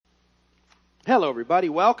Hello, everybody.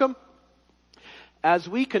 Welcome. As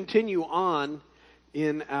we continue on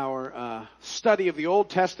in our study of the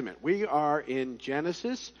Old Testament, we are in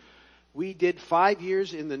Genesis. We did 5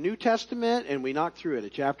 years in the New Testament, and we knocked through it a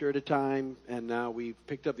chapter at a time. And now we've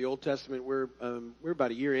picked up the Old Testament. We're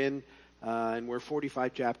about a year in, and we're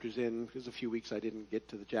 45 chapters in. There's a few weeks I didn't get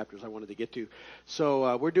to the chapters I wanted to get to.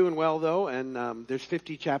 So we're doing well, though, and there's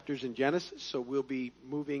 50 chapters in Genesis. So we'll be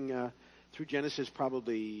moving through Genesis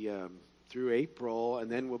probably through April, and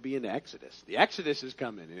then we'll be in Exodus. The Exodus is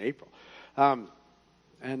coming in April.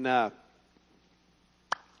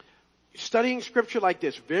 Studying Scripture like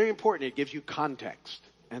this, very important. It gives you context.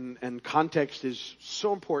 And context is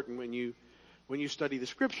so important when you study the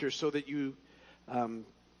Scripture, so that you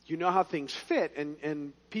know how things fit,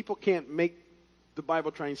 and people can't make the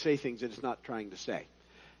Bible try and say things that it's not trying to say.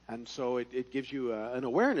 And so it gives you an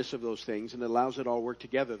awareness of those things, and it allows it all to work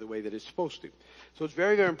together the way that it's supposed to. So it's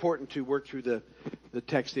very, very important to work through the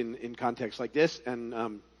text in context like this.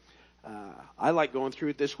 And I like going through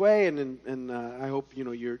it this way, and I hope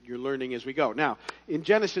you're learning as we go. Now, in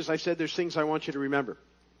Genesis, I said there's things I want you to remember.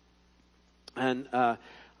 And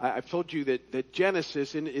I've told you that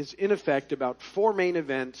Genesis is in effect about 4 main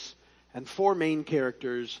events and 4 main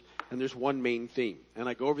characters, and there's one main theme. And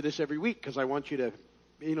I go over this every week because I want you to,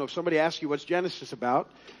 if somebody asks you what's Genesis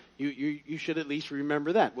about, you should at least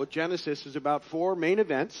remember that. Well, Genesis is about 4 main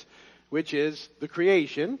events, which is the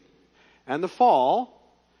creation, and the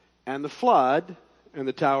fall, and the flood, and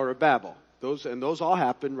the Tower of Babel. Those all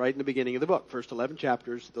happen right in the beginning of the book. First 11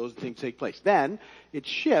 chapters, those things take place. Then it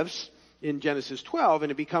shifts in Genesis 12,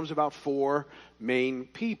 and it becomes about 4 main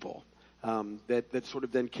people that sort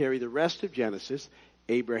of then carry the rest of Genesis.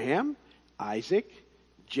 Abraham, Isaac,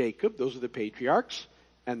 Jacob, those are the patriarchs,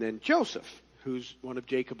 and then Joseph, who's one of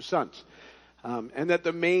Jacob's sons. And that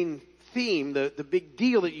the main theme, the big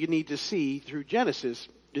deal that you need to see through Genesis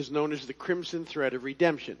is known as the crimson thread of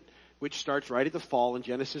redemption, which starts right at the fall in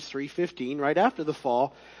Genesis 3:15, right after the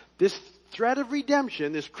fall. This thread of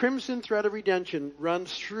redemption, this crimson thread of redemption,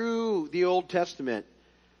 runs through the Old Testament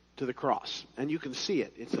to the cross. And you can see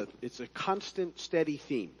it. It's a constant, steady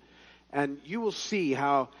theme. And you will see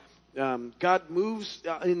how God moves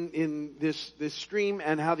in this stream,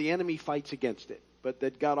 and how the enemy fights against it. But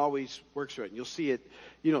that God always works through it. And you'll see it,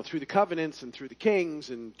 through the covenants and through the kings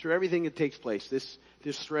and through everything that takes place. This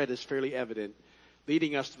thread is fairly evident,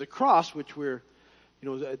 leading us to the cross, which we're,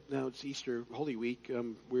 now it's Easter Holy Week.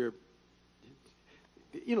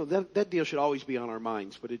 That deal should always be on our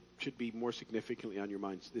minds, but it should be more significantly on your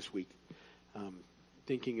minds this week,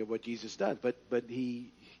 thinking of what Jesus did. But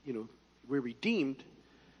he, we're redeemed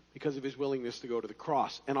because of his willingness to go to the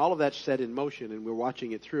cross. And all of that's set in motion, and we're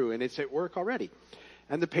watching it through, and it's at work already.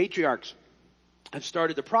 And the patriarchs have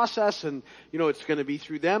started the process, and, it's going to be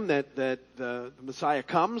through them that the Messiah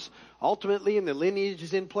comes, ultimately, and the lineage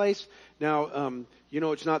is in place. Now,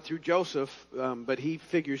 it's not through Joseph, but he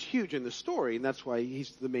figures huge in the story, and that's why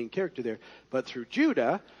he's the main character there. But through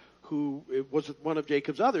Judah, who was one of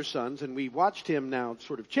Jacob's other sons, and we watched him now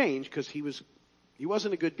sort of change, because he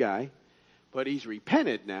wasn't a good guy. But he's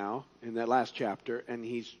repented now in that last chapter, and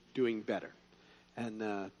he's doing better. And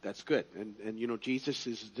that's good. And Jesus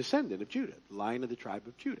is a descendant of Judah, Lion of the tribe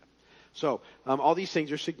of Judah. So all these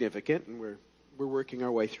things are significant, and we're working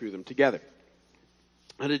our way through them together.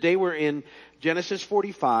 And today we're in Genesis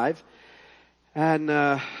 45. And,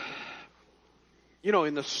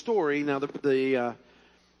 in the story, now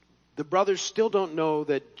the brothers still don't know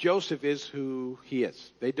that Joseph is who he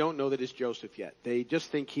is. They don't know that it's Joseph yet. They just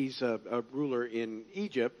think he's a ruler in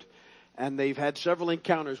Egypt, and they've had several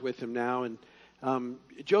encounters with him now. And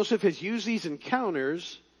Joseph has used these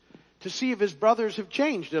encounters to see if his brothers have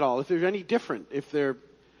changed at all, if they're any different, if they've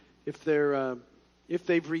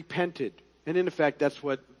repented. And in effect, that's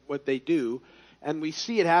what they do. And we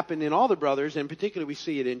see it happen in all the brothers, and particularly we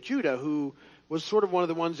see it in Judah, who was sort of one of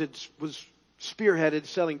the ones that was spearheaded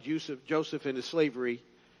selling Joseph into slavery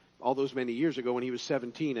all those many years ago when he was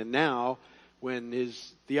 17. And now, when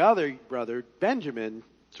the other brother, Benjamin,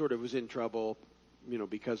 sort of was in trouble,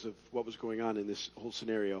 because of what was going on in this whole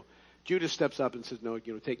scenario, Judah steps up and says, no,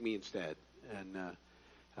 take me instead. And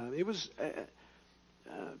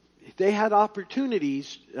they had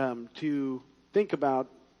opportunities to think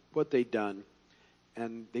about what they'd done,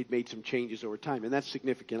 and they'd made some changes over time. And that's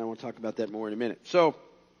significant. I want to talk about that more in a minute. So,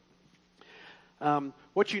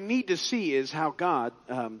 what you need to see is how God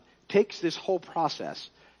takes this whole process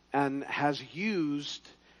and has used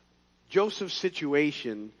Joseph's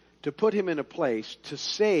situation to put him in a place to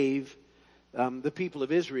save the people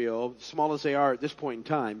of Israel, small as they are at this point in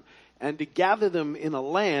time, and to gather them in a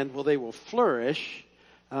land where they will flourish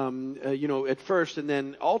at first, and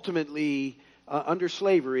then ultimately under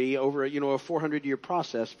slavery over, a 400-year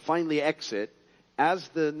process, finally exit as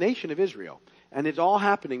the nation of Israel. And it's all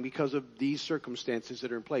happening because of these circumstances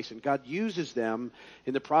that are in place. And God uses them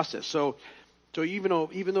in the process. So even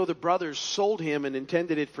though the brothers sold him and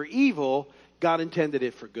intended it for evil, God intended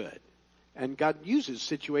it for good. And God uses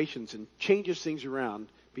situations and changes things around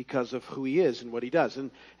because of who he is and what he does.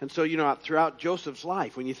 And so, throughout Joseph's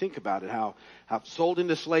life, when you think about it, how sold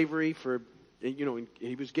into slavery for,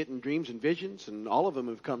 he was getting dreams and visions, and all of them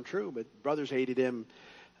have come true, but brothers hated him.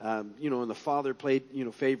 And the father played,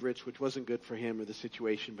 favorites, which wasn't good for him or the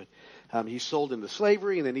situation. But he's sold into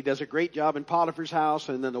slavery, and then he does a great job in Potiphar's house,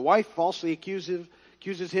 and then the wife falsely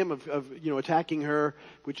accuses him of attacking her,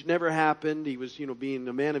 which never happened. He was, being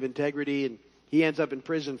a man of integrity, and he ends up in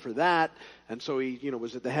prison for that. And so he,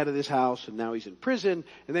 was at the head of this house, and now he's in prison,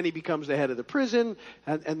 and then he becomes the head of the prison,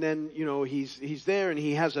 and then, he's there, and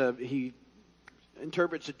he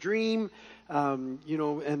interprets a dream, and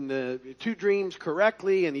the two dreams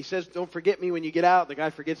correctly, and he says, "Don't forget me when you get out." The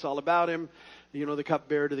guy forgets all about him, the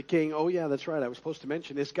cupbearer to the king. Oh yeah, that's right, I was supposed to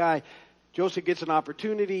mention this guy. Joseph gets an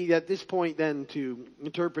opportunity at this point then to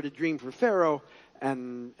interpret a dream for Pharaoh,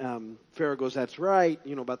 and Pharaoh goes, "That's right,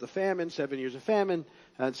 about the famine, 7 years of famine,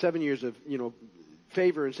 7 years of,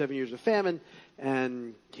 favor and 7 years of famine."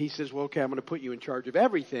 And he says, "Well, okay, I'm going to put you in charge of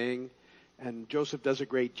everything." And Joseph does a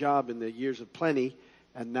great job in the years of plenty,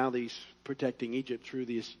 and now that he's protecting Egypt through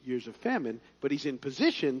these years of famine, but he's in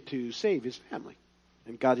position to save his family.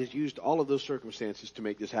 And God has used all of those circumstances to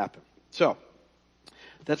make this happen. So,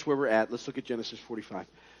 that's where we're at. Let's look at Genesis 45.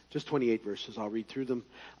 Just 28 verses. I'll read through them.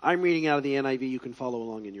 I'm reading out of the NIV. You can follow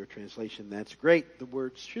along in your translation. That's great. The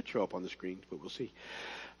words should show up on the screen, but we'll see.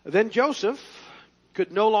 Then Joseph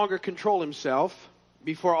could no longer control himself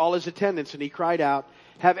before all his attendants, and he cried out,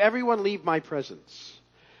 "Have everyone leave my presence."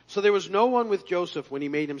 So there was no one with Joseph when he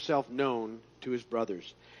made himself known to his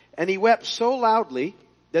brothers. And he wept so loudly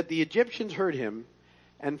that the Egyptians heard him,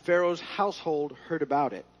 and Pharaoh's household heard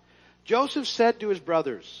about it. Joseph said to his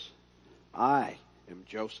brothers, "I am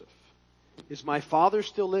Joseph. Is my father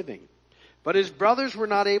still living?" But his brothers were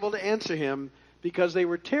not able to answer him because they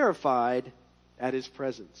were terrified at his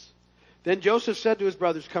presence. Then Joseph said to his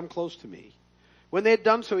brothers, "Come close to me." When they had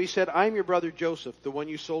done so, he said, "I am your brother Joseph, the one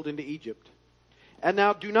you sold into Egypt. And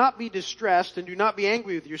now do not be distressed and do not be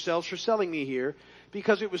angry with yourselves for selling me here,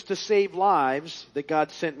 because it was to save lives that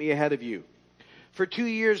God sent me ahead of you. For 2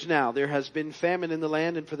 years now there has been famine in the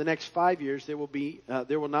land, and for the next 5 years there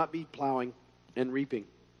will not be plowing and reaping.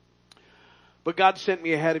 But God sent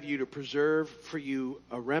me ahead of you to preserve for you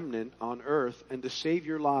a remnant on earth and to save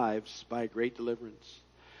your lives by a great deliverance.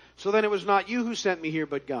 So then it was not you who sent me here,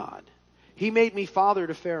 but God. He made me father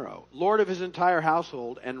to Pharaoh, lord of his entire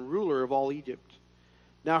household and ruler of all Egypt.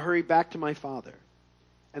 Now hurry back to my father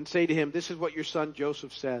and say to him, 'This is what your son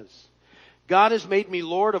Joseph says. God has made me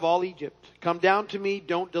lord of all Egypt. Come down to me,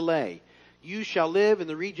 don't delay. You shall live in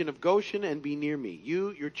the region of Goshen and be near me,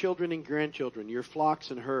 you, your children and grandchildren, your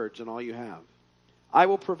flocks and herds and all you have. I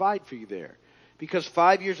will provide for you there, because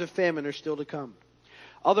 5 years of famine are still to come.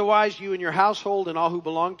 Otherwise you and your household and all who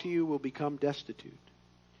belong to you will become destitute.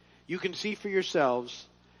 You can see for yourselves,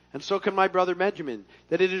 and so can my brother Benjamin,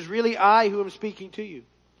 that it is really I who am speaking to you.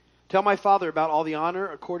 Tell my father about all the honor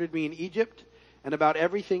accorded me in Egypt and about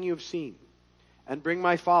everything you have seen, and bring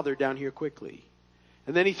my father down here quickly.'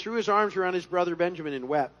 And then he threw his arms around his brother Benjamin and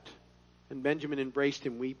wept. And Benjamin embraced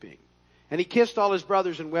him weeping. And he kissed all his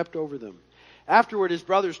brothers and wept over them. Afterward his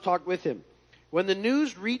brothers talked with him. When the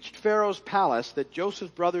news reached Pharaoh's palace that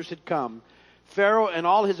Joseph's brothers had come, Pharaoh and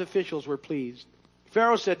all his officials were pleased.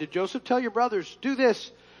 Pharaoh said to Joseph, 'Tell your brothers, do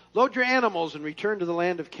this. Load your animals and return to the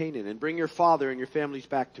land of Canaan, and bring your father and your families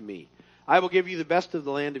back to me. I will give you the best of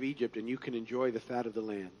the land of Egypt, and you can enjoy the fat of the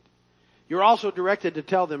land.' You're also directed to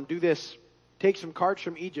tell them, 'Do this. Take some carts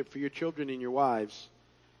from Egypt for your children and your wives,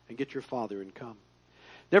 and get your father and come.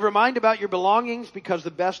 Never mind about your belongings, because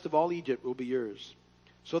the best of all Egypt will be yours.'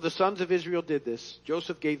 So the sons of Israel did this.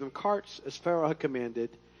 Joseph gave them carts as Pharaoh had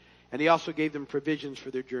commanded, and he also gave them provisions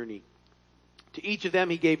for their journey. To each of them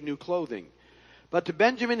he gave new clothing. But to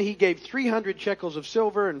Benjamin he gave 300 shekels of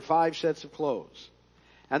silver and 5 sets of clothes.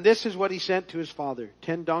 And this is what he sent to his father: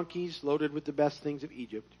 10 donkeys loaded with the best things of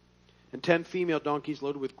Egypt, and 10 female donkeys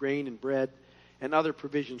loaded with grain and bread and other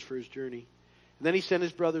provisions for his journey. And then he sent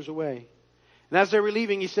his brothers away. And as they were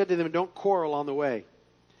leaving, he said to them, 'Don't quarrel on the way.'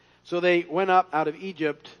 So they went up out of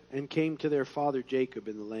Egypt and came to their father Jacob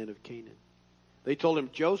in the land of Canaan. They told him,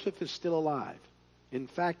 'Joseph is still alive. In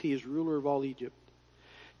fact, he is ruler of all Egypt.'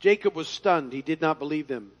 Jacob was stunned. He did not believe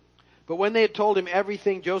them. But when they had told him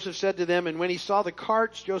everything, Joseph said to them, and when he saw the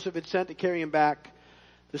carts Joseph had sent to carry him back,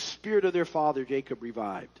 the spirit of their father Jacob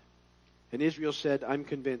revived. And Israel said, I'm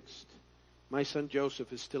convinced my son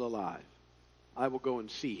Joseph is still alive. I will go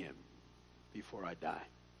and see him before I die.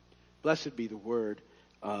 Blessed be the word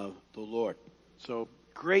of the Lord. So,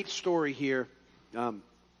 great story here.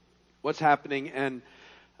 What's happening. And,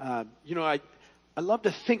 I love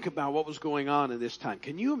to think about what was going on in this time.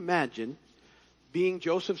 Can you imagine being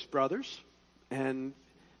Joseph's brothers? And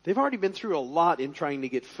they've already been through a lot in trying to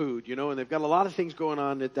get food, and they've got a lot of things going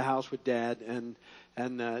on at the house with Dad. And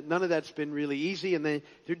none of that's been really easy. And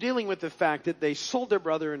they're dealing with the fact that they sold their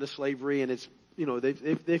brother into slavery, and it's,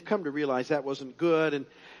 they've come to realize that wasn't good. And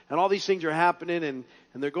all these things are happening, and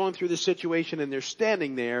they're going through this situation, and they're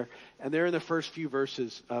standing there, and they're in the first few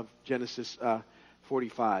verses of Genesis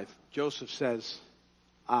 45. Joseph says,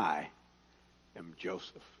 I am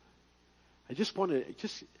Joseph. I just want to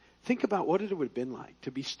think about what it would have been like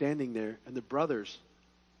to be standing there, and the brothers,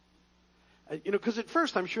 because at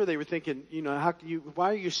first I'm sure they were thinking,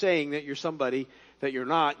 why are you saying that you're somebody that you're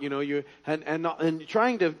not, and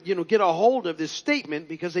trying to, get a hold of this statement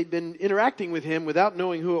because they'd been interacting with him without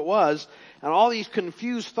knowing who it was, and all these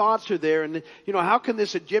confused thoughts are there, and, how can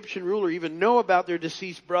this Egyptian ruler even know about their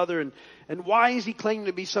deceased brother, and why is he claiming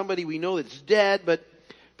to be somebody we know that's dead, but,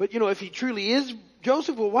 if he truly is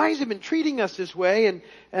Joseph, well, why has he been treating us this way, and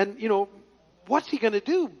what's he going to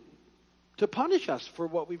do to punish us for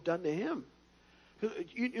what we've done to him?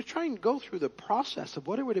 You're trying to go through the process of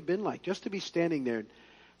what it would have been like just to be standing there, and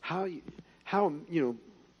how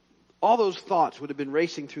all those thoughts would have been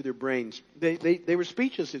racing through their brains. They were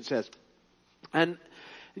speechless, it says. And,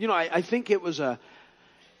 I think it was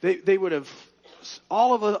they would have,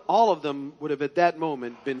 all of them would have at that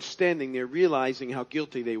moment been standing there realizing how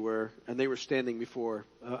guilty they were, and they were standing before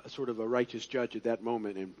sort of a righteous judge at that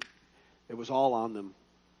moment, and it was all on them,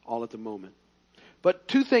 all at the moment. But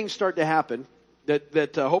two things start to happen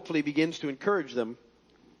that hopefully begins to encourage them.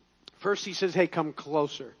 First, he says, hey, come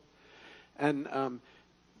closer. And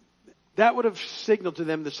that would have signaled to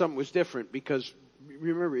them that something was different, because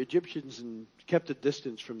remember, Egyptians kept a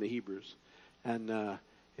distance from the Hebrews. And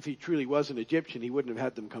if he truly was an Egyptian, he wouldn't have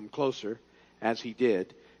had them come closer, as he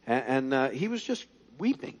did. And he was just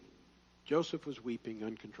weeping. Joseph was weeping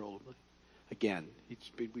uncontrollably. Again,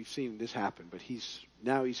 we've seen this happen, but he's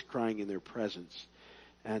crying in their presence.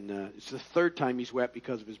 And it's the third time he's wept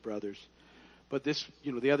because of his brothers. But this,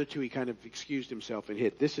 the other two, he kind of excused himself and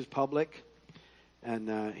hid. This is public.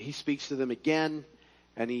 And he speaks to them again.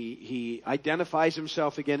 And he identifies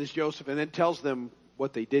himself again as Joseph, and then tells them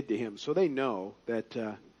what they did to him. So they know that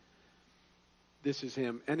this is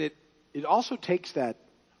him. And it also takes that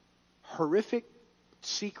horrific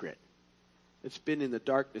secret that's been in the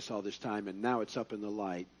darkness all this time, and now it's up in the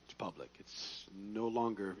light. It's public. It's no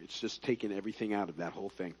longer, it's just taken everything out of that whole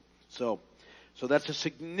thing. So that's a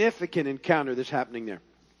significant encounter that's happening there.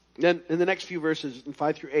 Then in the next few verses, in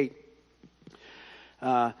 5 through 8,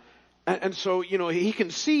 and so, he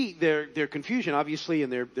can see their confusion, obviously,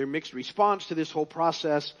 and their mixed response to this whole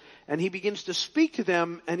process. And he begins to speak to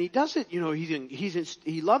them, and he does it,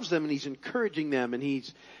 he loves them, and he's encouraging them, and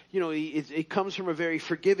it comes from a very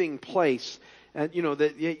forgiving place. And,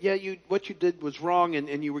 that, what you did was wrong,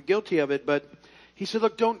 and you were guilty of it. But he said,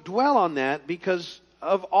 look, don't dwell on that, because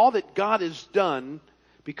of all that God has done,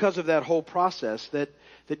 because of that whole process, that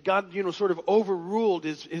God, sort of overruled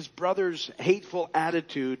his brother's hateful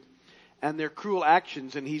attitude and their cruel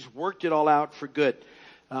actions, and he's worked it all out for good.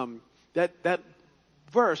 That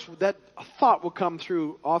verse, that thought will come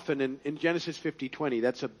through often in Genesis 50:20.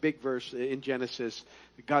 That's a big verse in Genesis.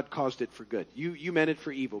 God caused it for good. You meant it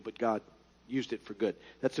for evil, but God used it for good.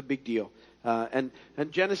 That's a big deal. And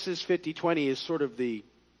Genesis 50:20 is sort of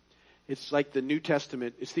it's like the New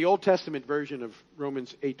Testament. It's the Old Testament version of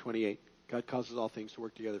Romans 8:28. God causes all things to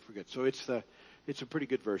work together for good. So it's a pretty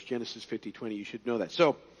good verse, Genesis 50:20. You should know that.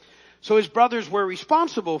 So his brothers were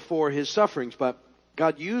responsible for his sufferings, but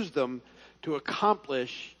God used them to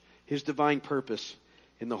accomplish his divine purpose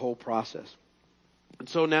in the whole process. And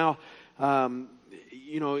so now,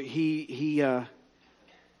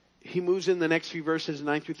 he moves in the next few verses,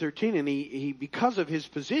 9 through 13, and he because of his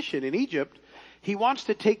position in Egypt, he wants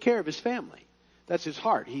to take care of his family. That's his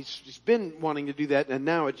heart. He's been wanting to do that, and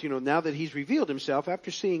now it's, now that he's revealed himself after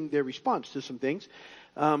seeing their response to some things,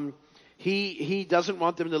 he doesn't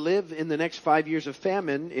want them to live in the next 5 years of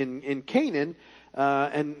famine in Canaan,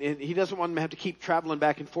 and he doesn't want them to have to keep traveling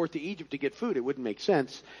back and forth to Egypt to get food. It wouldn't make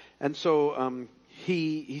sense. And so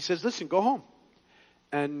he says, listen, go home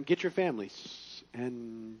and get your families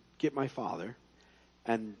and get my father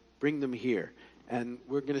and bring them here. and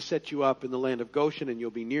we're going to set you up in the land of Goshen, and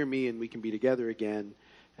you'll be near me, and we can be together again.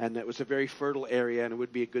 And it was a very fertile area, and it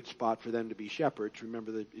would be a good spot for them to be shepherds.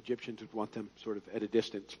 Remember, the Egyptians would want them sort of at a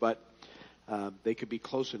distance, but they could be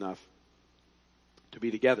close enough to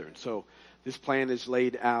be together. And so this plan is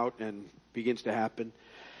laid out and begins to happen.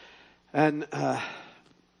 And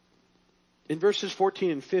in verses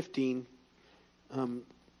 14 and 15,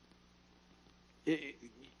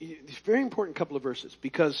 it's a very important couple of verses,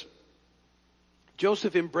 because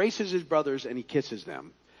Joseph embraces his brothers and he kisses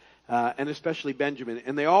them, and especially Benjamin,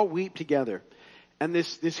 and they all weep together. And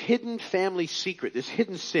this hidden family secret, this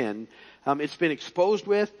hidden sin, it's been exposed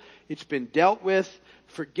with, it's been dealt with,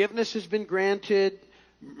 forgiveness has been granted,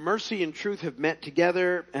 mercy and truth have met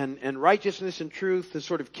together, and righteousness and truth have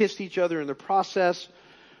sort of kissed each other in the process.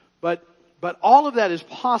 But all of that is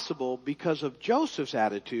possible because of Joseph's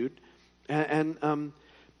attitude, and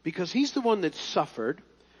because he's the one that suffered,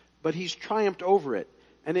 but he's triumphed over it.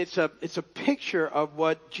 And it's a picture of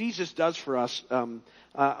what Jesus does for us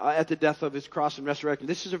at the death of his cross and resurrection.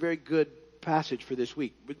 This is a very good passage for this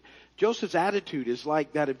week. But Joseph's attitude is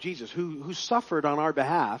like that of Jesus, who suffered on our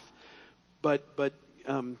behalf, but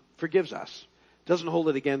forgives us, doesn't hold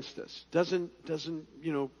it against us, doesn't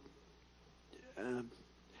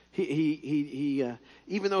he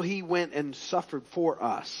even though he went and suffered for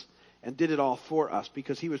us and did it all for us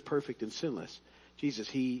because he was perfect and sinless. Jesus,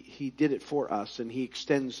 he did it for us, and he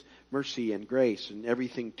extends mercy and grace and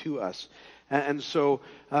everything to us. And so,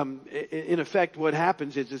 in effect, what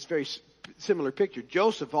happens is this very similar picture.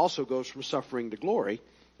 Joseph also goes from suffering to glory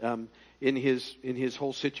in his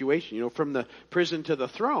whole situation. From the prison to the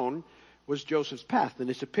throne was Joseph's path, and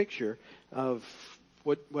it's a picture of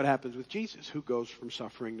what happens with Jesus, who goes from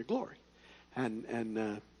suffering to glory,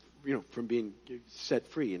 and from being set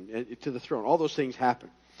free and to the throne. All those things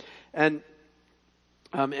happen, and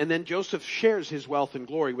then Joseph shares his wealth and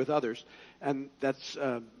glory with others, and that's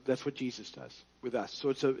what Jesus does with us. So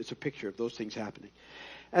it's a picture of those things happening.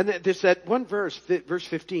 And there's that one verse, verse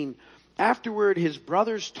 15. Afterward, his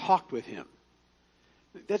brothers talked with him.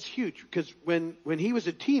 That's huge, because when he was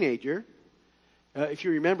a teenager, if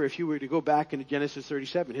you remember, if you were to go back into Genesis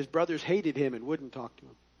 37, his brothers hated him and wouldn't talk to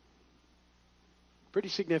him. Pretty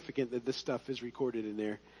significant that this stuff is recorded in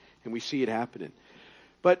there, and we see it happening.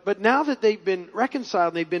 But now that they've been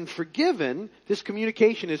reconciled, they've been forgiven, this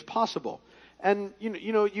communication is possible. And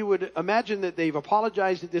you would imagine that they've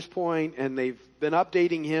apologized at this point, and they've been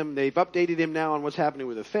updating him. They've updated him now on what's happening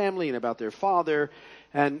with the family and about their father,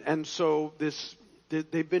 and so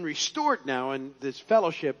they've been restored now, and this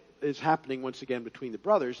fellowship is happening once again between the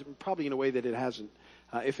brothers, probably in a way that it hasn't,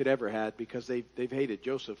 if it ever had, because they've hated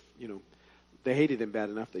Joseph. They hated him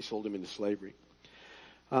bad enough they sold him into slavery.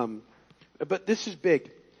 But this is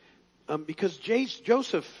big, because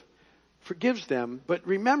Joseph forgives them, but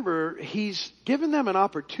remember, he's given them an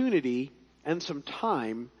opportunity and some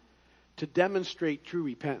time to demonstrate true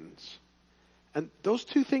repentance. And those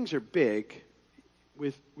two things are big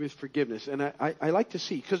with forgiveness. And I like to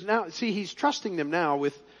see, because now, he's trusting them now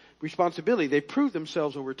with responsibility. They prove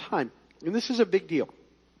themselves over time. And this is a big deal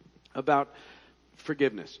about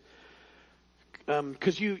forgiveness.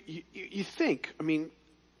 Because you think,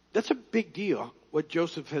 that's a big deal, what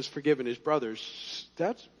Joseph has forgiven his brothers.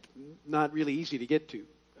 That's not really easy to get to.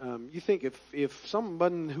 You think if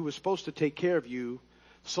someone who was supposed to take care of you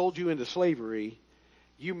sold you into slavery,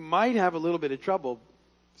 you might have a little bit of trouble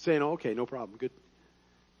saying, oh, okay, no problem, good.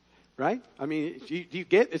 Right? Do you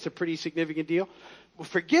get it's a pretty significant deal? Well,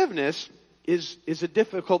 forgiveness is a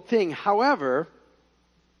difficult thing. However,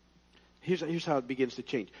 here's how it begins to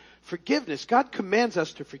change. Forgiveness, God commands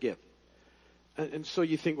us to forgive. And so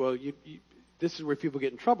you think, well, this is where people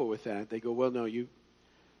get in trouble with that. They go, well, no, you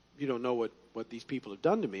don't know what these people have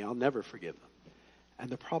done to me. I'll never forgive them. And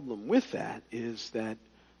the problem with that is that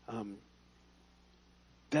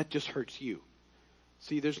that just hurts you.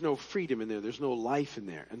 See, there's no freedom in there. There's no life in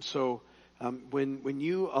there. And so when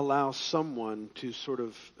you allow someone to sort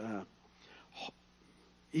of,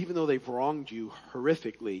 even though they've wronged you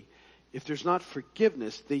horrifically, if there's not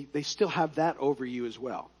forgiveness, they still have that over you as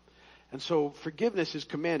well. And so forgiveness is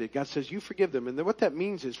commanded. God says, you forgive them. And then what that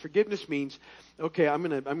means is, forgiveness means, okay, I'm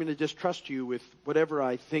gonna just trust you with whatever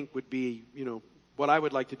I think would be, what I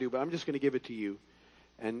would like to do, but I'm just going to give it to you,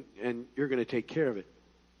 and you're going to take care of it.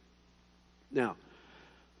 Now,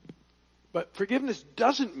 but forgiveness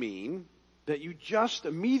doesn't mean that you just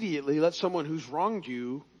immediately let someone who's wronged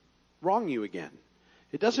you wrong you again.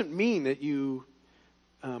 It doesn't mean that you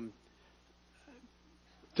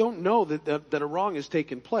don't know that a wrong has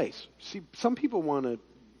taken place. See, some people want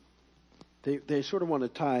to, they sort of want to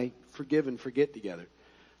tie forgive and forget together.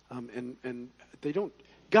 And they don't,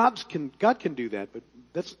 God can do that,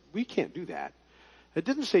 but we can't do that. It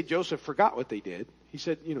didn't say Joseph forgot what they did. He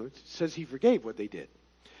said, it says he forgave what they did.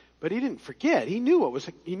 But he didn't forget. He knew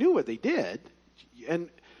what they did. And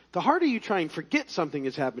the harder you try and forget something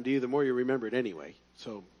that's happened to you, the more you remember it anyway.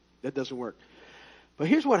 So that doesn't work. But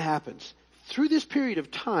here's what happens. Through this period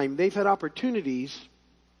of time, they've had opportunities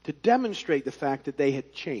to demonstrate the fact that they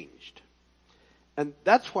had changed. And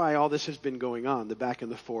that's why all this has been going on, the back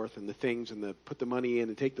and the forth and the things and the put the money in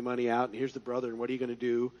and take the money out and here's the brother and what are you going to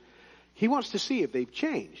do? He wants to see if they've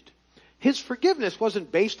changed. His forgiveness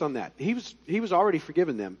wasn't based on that. He was already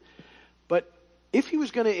forgiven them. But if he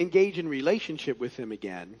was going to engage in relationship with them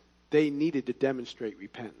again, they needed to demonstrate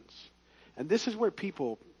repentance. And this is where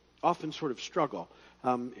people often sort of struggle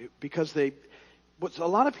because what a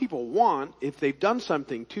lot of people want, if they've done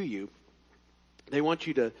something to you, they want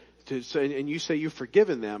you to say, and you say you've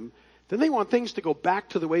forgiven them, then they want things to go back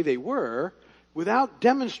to the way they were without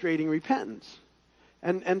demonstrating repentance.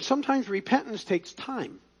 And sometimes repentance takes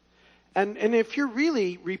time. And if you're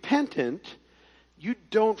really repentant, you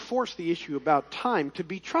don't force the issue about time to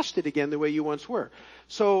be trusted again the way you once were.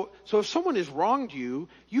 So if someone has wronged you,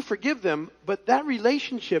 you forgive them, but that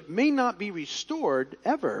relationship may not be restored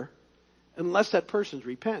ever unless that person's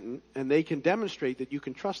repentant and they can demonstrate that you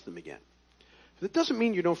can trust them again. That doesn't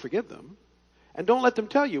mean you don't forgive them. And don't let them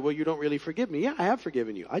tell you, well, you don't really forgive me. Yeah, I have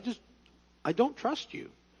forgiven you. I don't trust you.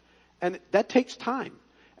 And that takes time.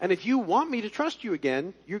 And if you want me to trust you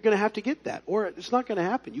again, you're going to have to get that. Or it's not going to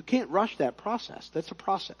happen. You can't rush that process. That's a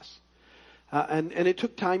process. And it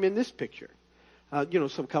took time in this picture.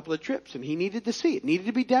 Some couple of trips. And he needed to see it. It needed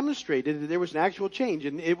to be demonstrated that there was an actual change.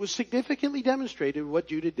 And it was significantly demonstrated what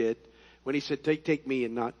Judah did when he said, take me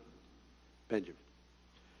and not Benjamin.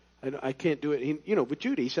 And I can't do it. With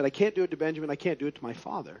Judah, he said, I can't do it to Benjamin. I can't do it to my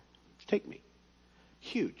father. Take me.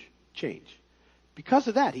 Huge change. Because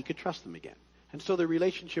of that, he could trust them again. And so the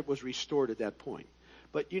relationship was restored at that point.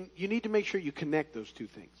 But you need to make sure you connect those two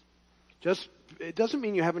things. It doesn't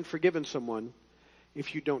mean you haven't forgiven someone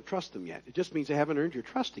if you don't trust them yet. It just means they haven't earned your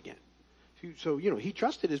trust again. So, he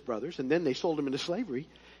trusted his brothers, and then they sold him into slavery.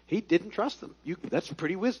 He didn't trust them. That's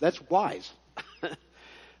that's wise.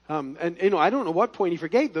 I don't know what point he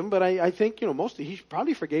forgave them, but I think, he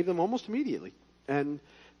probably forgave them almost immediately. And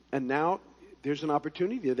now there's an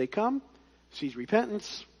opportunity. There they come, sees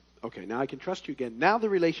repentance. Okay, now I can trust you again. Now the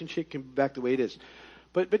relationship can be back the way it is.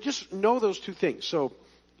 But just know those two things. So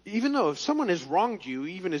even though if someone has wronged you,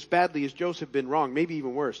 even as badly as Joseph been wronged, maybe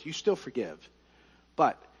even worse, you still forgive.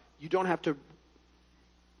 But you don't have to,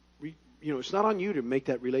 it's not on you to make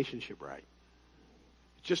that relationship right.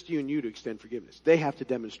 It's just you and you to extend forgiveness. They have to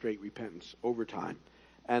demonstrate repentance over time.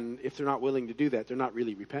 And if they're not willing to do that, they're not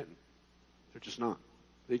really repentant. They're just not.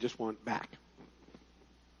 They just want back.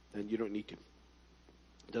 And you don't need to.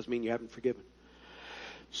 It doesn't mean you haven't forgiven.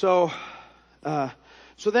 So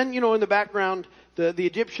then, in the background, the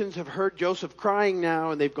Egyptians have heard Joseph crying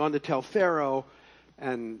now, and they've gone to tell Pharaoh.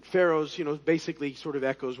 And Pharaoh's, basically sort of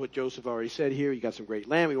echoes what Joseph already said here. You got some great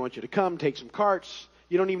land. We want you to come, take some carts.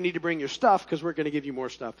 You don't even need to bring your stuff because we're going to give you more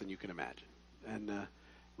stuff than you can imagine. And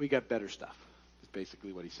we got better stuff. That's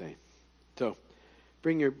basically what he's saying. So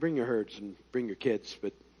bring your herds and bring your kids,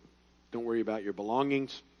 but don't worry about your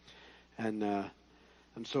belongings. And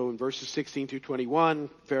so in verses 16 through 21,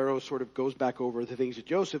 Pharaoh sort of goes back over the things that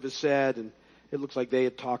Joseph has said, and it looks like they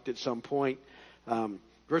had talked at some point.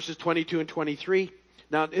 Verses 22 and 23.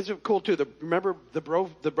 Now, isn't it cool too? Remember the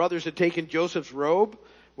brothers had taken Joseph's robe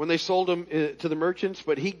when they sold him to the merchants,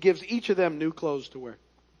 but he gives each of them new clothes to wear.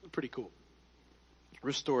 Pretty cool.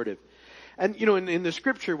 Restorative. And, in the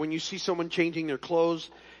scripture, when you see someone changing their clothes,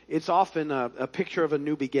 it's often a picture of a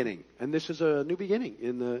new beginning. And this is a new beginning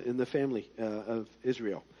in the family of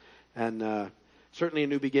Israel. And certainly a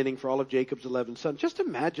new beginning for all of Jacob's 11 sons. Just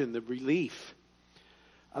imagine the relief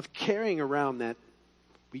of carrying around that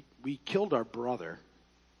we killed our brother,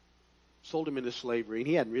 sold him into slavery, and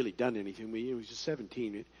he hadn't really done anything. He was just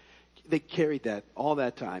 17. They carried that all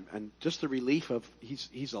that time. And just the relief of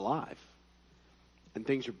he's alive. And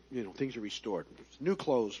things are restored. New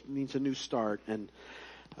clothes means a new start. And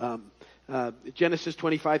Genesis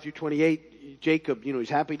 25 through 28, Jacob, he's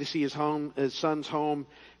happy to see his son's home,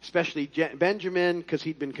 especially Benjamin, because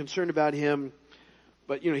he'd been concerned about him.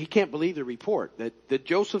 But, he can't believe the report that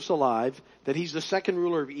Joseph's alive, that he's the second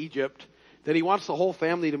ruler of Egypt, that he wants the whole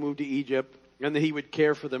family to move to Egypt, and that he would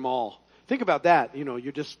care for them all. Think about that.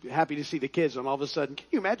 You're just happy to see the kids, and all of a sudden, can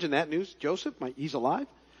you imagine that news? Joseph, he's alive?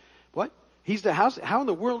 What? How in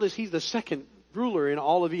the world is he the second ruler in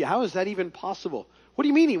all of Egypt. How is that even possible? What do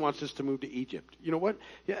you mean he wants us to move to Egypt? You know what?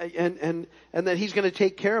 Yeah, and that he's going to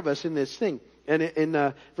take care of us in this thing. And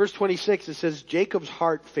in verse 26, it says, Jacob's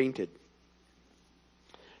heart fainted.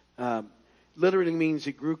 Literally means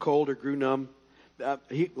it grew cold or grew numb.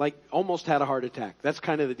 He almost had a heart attack. That's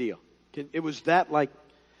kind of the deal. It was that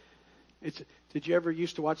did you ever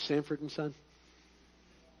used to watch Sanford and Son?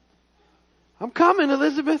 I'm coming,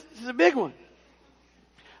 Elizabeth. This is a big one.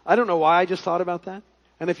 I don't know why I just thought about that.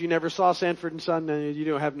 And if you never saw Sanford and Son, you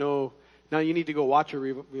don't have now you need to go watch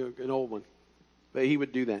an old one. But he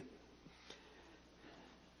would do that.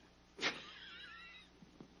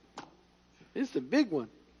 It's a big one.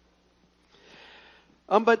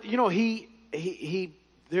 But he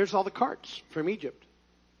there's all the carts from Egypt.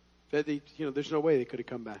 That there's no way they could have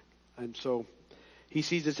come back. And so he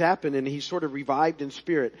sees this happen, and he's sort of revived in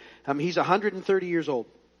spirit. He's 130 years old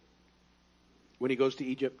when he goes to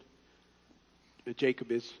Egypt.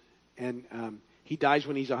 Jacob is. And he dies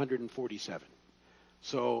when he's 147.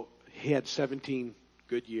 So he had 17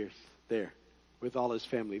 good years there with all his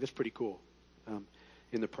family. That's pretty cool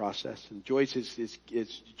in the process. Enjoys his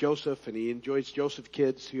Joseph, and he enjoys Joseph's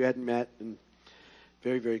kids who he hadn't met. And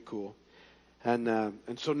very, very cool. And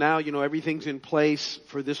so now, everything's in place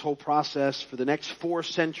for this whole process for the next 4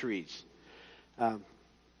 centuries.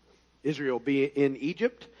 Israel will be in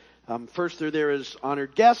Egypt. First they're there as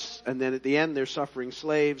honored guests, and then at the end they're suffering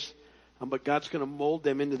slaves. But God's going to mold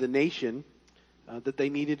them into the nation that they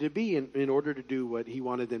needed to be in order to do what He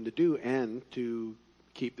wanted them to do and to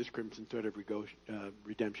keep this crimson thread of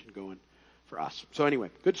redemption going for us. So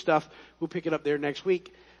anyway, good stuff. We'll pick it up there next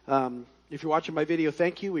week. If you're watching my video,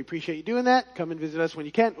 thank you. We appreciate you doing that. Come and visit us when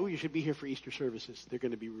you can. Oh, you should be here for Easter services. They're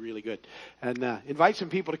going to be really good. And invite some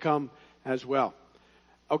people to come as well.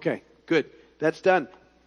 Okay, good. That's done.